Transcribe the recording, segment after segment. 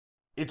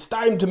It's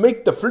time to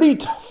make the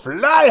fleet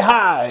fly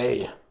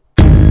high!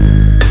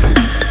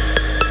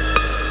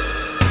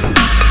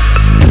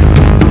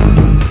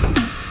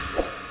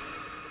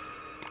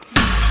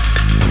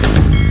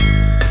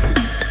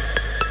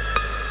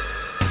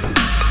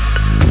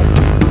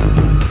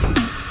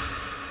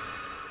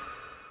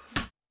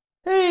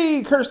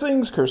 Hey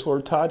Curselings, Curse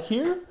Lord Todd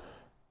here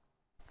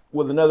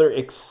with another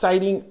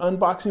exciting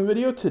unboxing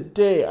video.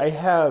 Today I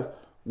have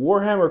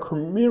Warhammer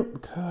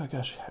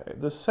gosh,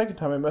 the second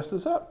time I messed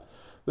this up.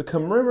 The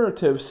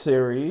commemorative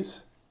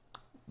series,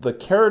 the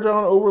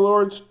Kharadron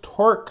Overlords,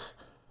 Torrk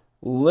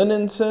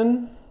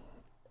Lennsen,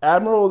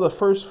 Admiral of the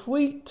First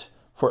Fleet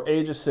for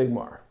Age of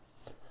Sigmar.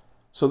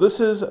 So this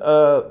is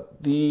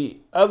the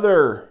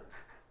other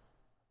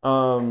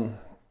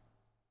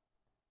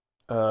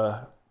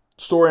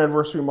store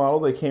anniversary model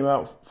they came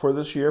out for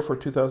this year for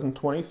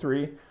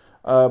 2023.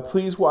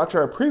 Please watch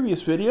our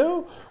previous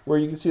video where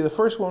you can see the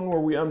first one where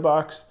we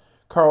unboxed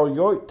Karl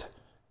Yoit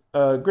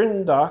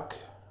Grindock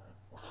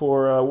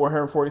for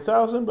Warhammer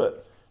 40,000,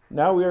 but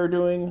now we are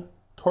doing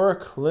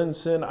Torrk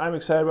Lennsen. I'm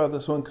excited about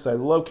this one because I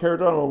love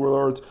Kharadron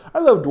Overlords. I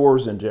love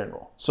dwarves in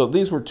general. So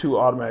these were two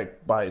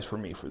automatic buys for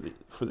me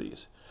for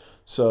these.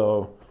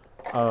 So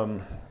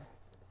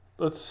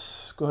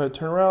let's go ahead and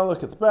turn around,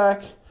 look at the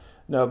back.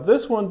 Now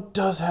this one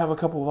does have a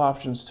couple of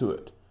options to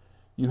it.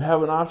 You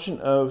have an option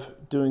of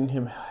doing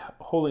him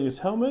holding his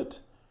helmet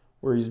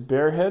where he's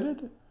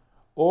bareheaded,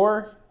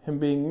 or him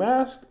being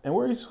masked and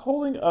where he's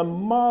holding a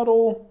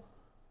model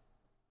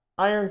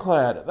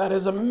ironclad. That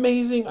is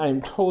amazing. I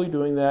am totally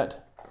doing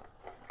that.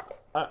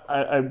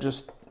 I'm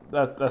just,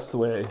 that's the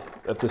way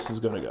that this is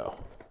going to go.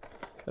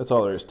 That's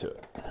all there is to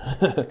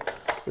it.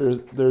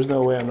 there's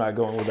no way I'm not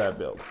going with that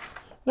build.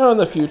 Now in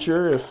the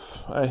future, if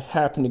I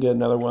happen to get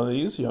another one of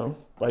these, you know,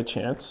 by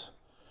chance,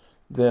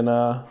 then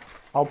I'll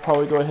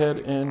probably go ahead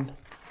and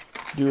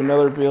do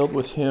another build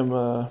with him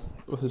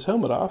with his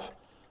helmet off.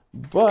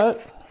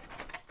 But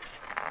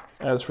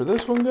as for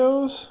this one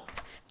goes,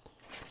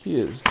 he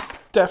is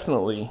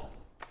definitely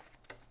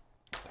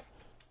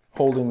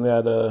holding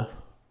that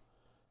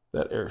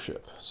that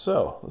airship.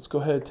 So let's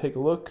go ahead and take a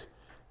look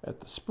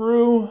at the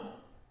sprue.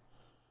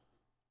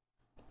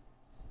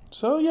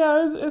 So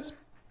yeah, it's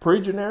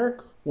pretty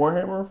generic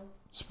Warhammer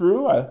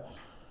sprue.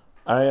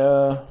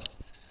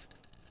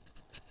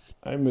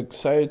 I'm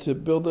excited to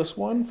build this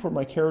one for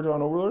my Kharadron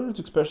Overlords,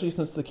 especially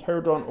since the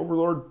Kharadron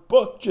Overlord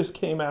book just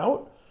came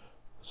out.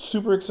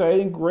 Super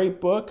exciting,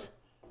 great book.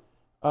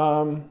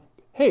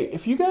 Hey,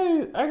 if you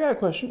guys, I got a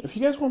question. If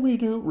you guys want me to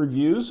do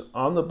reviews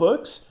on the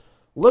books,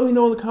 let me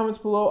know in the comments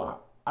below.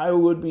 I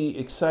would be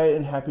excited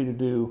and happy to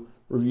do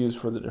reviews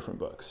for the different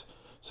books.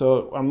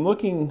 So I'm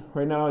looking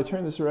right now, I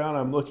turn this around,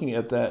 I'm looking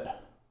at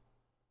that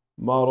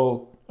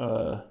model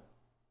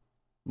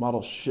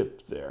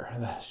ship there.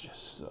 That's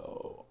just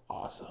so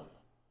awesome.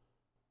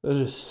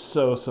 That's just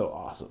so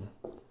awesome.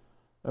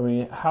 I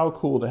mean, how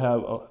cool to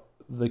have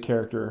the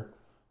character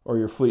or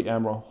your fleet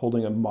admiral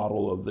holding a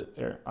model of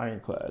the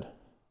ironclad.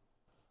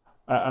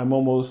 I'm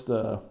almost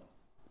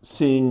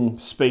seeing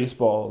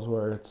Spaceballs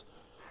where it's,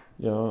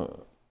 you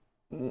know,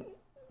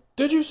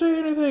 did you say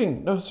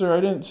anything? No, sir,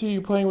 I didn't see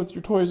you playing with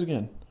your toys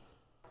again.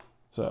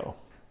 So,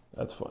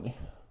 that's funny.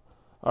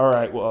 All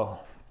right,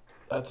 well,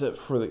 that's it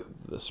for the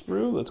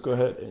sprue. Let's go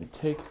ahead and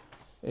take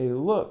a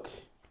look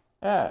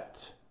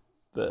at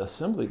the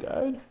assembly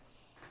guide.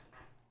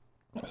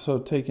 So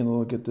taking a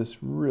look at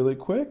this really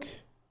quick.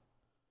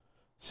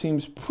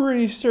 Seems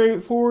pretty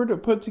straightforward to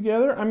put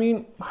together. I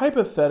mean,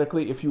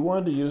 hypothetically, if you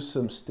wanted to use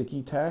some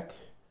sticky tack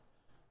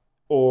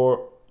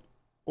or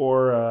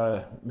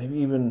maybe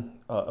even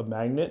a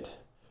magnet,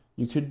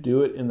 you could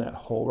do it in that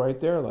hole right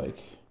there. Like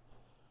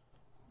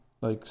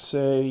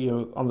say, you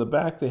know, on the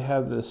back they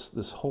have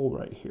this hole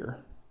right here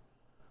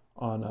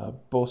on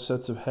both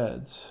sets of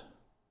heads.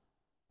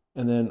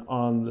 And then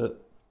on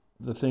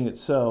the thing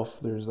itself,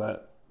 there's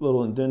that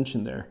little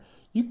indentation there.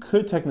 You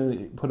could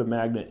technically put a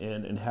magnet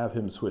in and have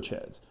him switch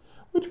heads,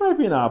 which might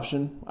be an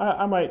option.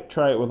 I might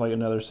try it with like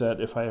another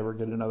set if I ever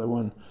get another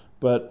one,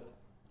 but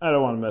I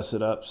don't want to mess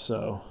it up,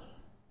 so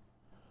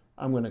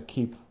I'm going to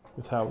keep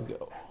with how we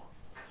go.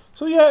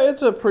 So yeah,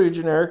 it's a pretty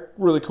generic,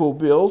 really cool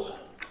build.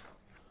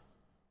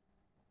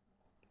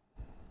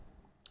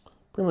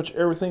 Pretty much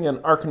everything an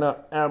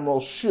Arcanaut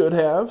Admiral should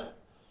have.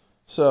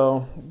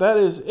 So that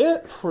is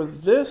it for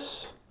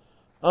this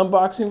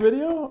unboxing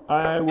video.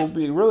 I will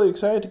be really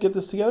excited to get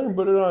this together and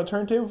put it on a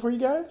turntable for you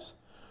guys.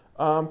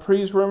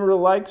 Please remember to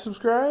like,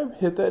 subscribe,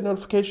 hit that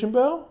notification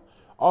bell.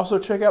 Also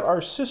check out our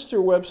sister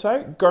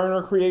website,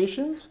 Garner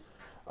Creations.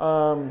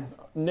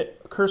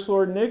 Curse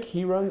Lord Nick,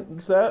 he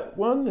runs that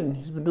one, and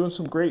he's been doing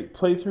some great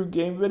playthrough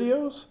game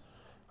videos.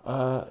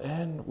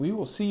 And we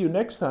will see you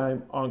next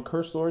time on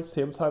Curse Lord's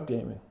Tabletop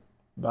Gaming.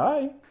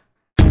 Bye.